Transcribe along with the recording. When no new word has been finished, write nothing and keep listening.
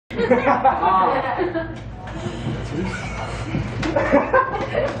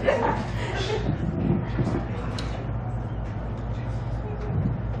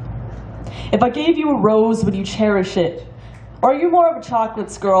If I gave you a rose, would you cherish it? Or are you more of a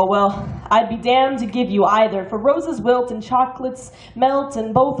chocolates girl? Well, I'd be damned to give you either, for roses wilt and chocolates melt,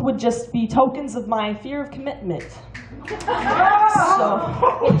 and both would just be tokens of my fear of commitment.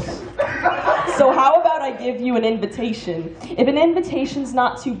 So how about I give you an invitation? If an invitation's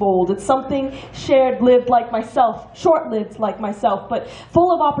not too bold, it's something shared, lived like myself, short-lived like myself, but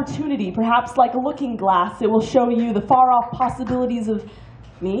full of opportunity, perhaps like a looking glass. It will show you the far-off possibilities of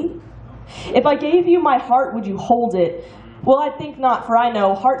me. If I gave you my heart, would you hold it? Well, I think not, for I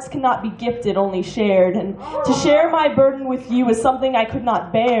know hearts cannot be gifted, only shared. And to share my burden with you is something I could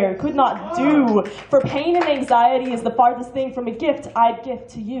not bear, could not do. For pain and anxiety is the farthest thing from a gift I'd gift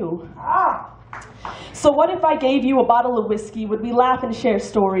to you. So what if I gave you a bottle of whiskey? Would we laugh and share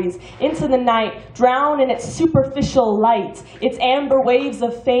stories into the night, drown in its superficial light, its amber waves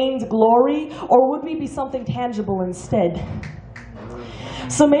of feigned glory? Or would we be something tangible instead?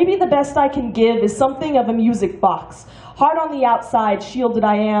 So maybe the best I can give is something of a music box. Hard on the outside, shielded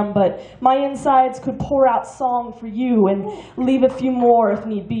I am, but my insides could pour out song for you and leave a few more if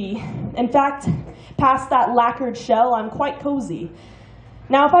need be. In fact, past that lacquered shell, I'm quite cozy.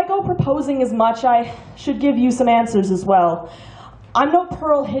 Now, if I go proposing as much, I should give you some answers as well. I'm no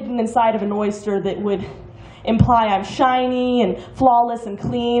pearl hidden inside of an oyster that would imply I'm shiny and flawless and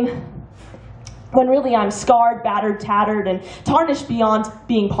clean, when really I'm scarred, battered, tattered, and tarnished beyond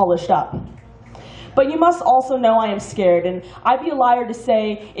being polished up. But you must also know I am scared, and I'd be a liar to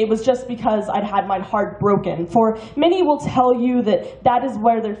say it was just because I'd had my heart broken. For many will tell you that that is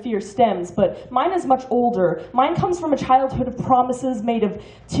where their fear stems, but mine is much older. Mine comes from a childhood of promises made of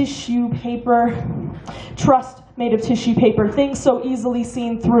tissue paper, trust made of tissue paper, things so easily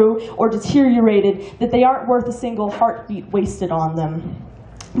seen through or deteriorated that they aren't worth a single heartbeat wasted on them.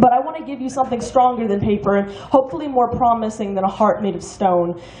 But I want to give you something stronger than paper and hopefully more promising than a heart made of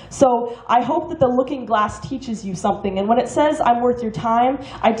stone. So I hope that the looking glass teaches you something. And when it says I'm worth your time,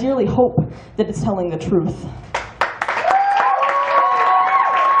 I dearly hope that it's telling the truth.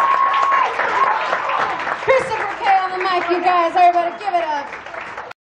 Christopher K on the mic, you guys. Everybody give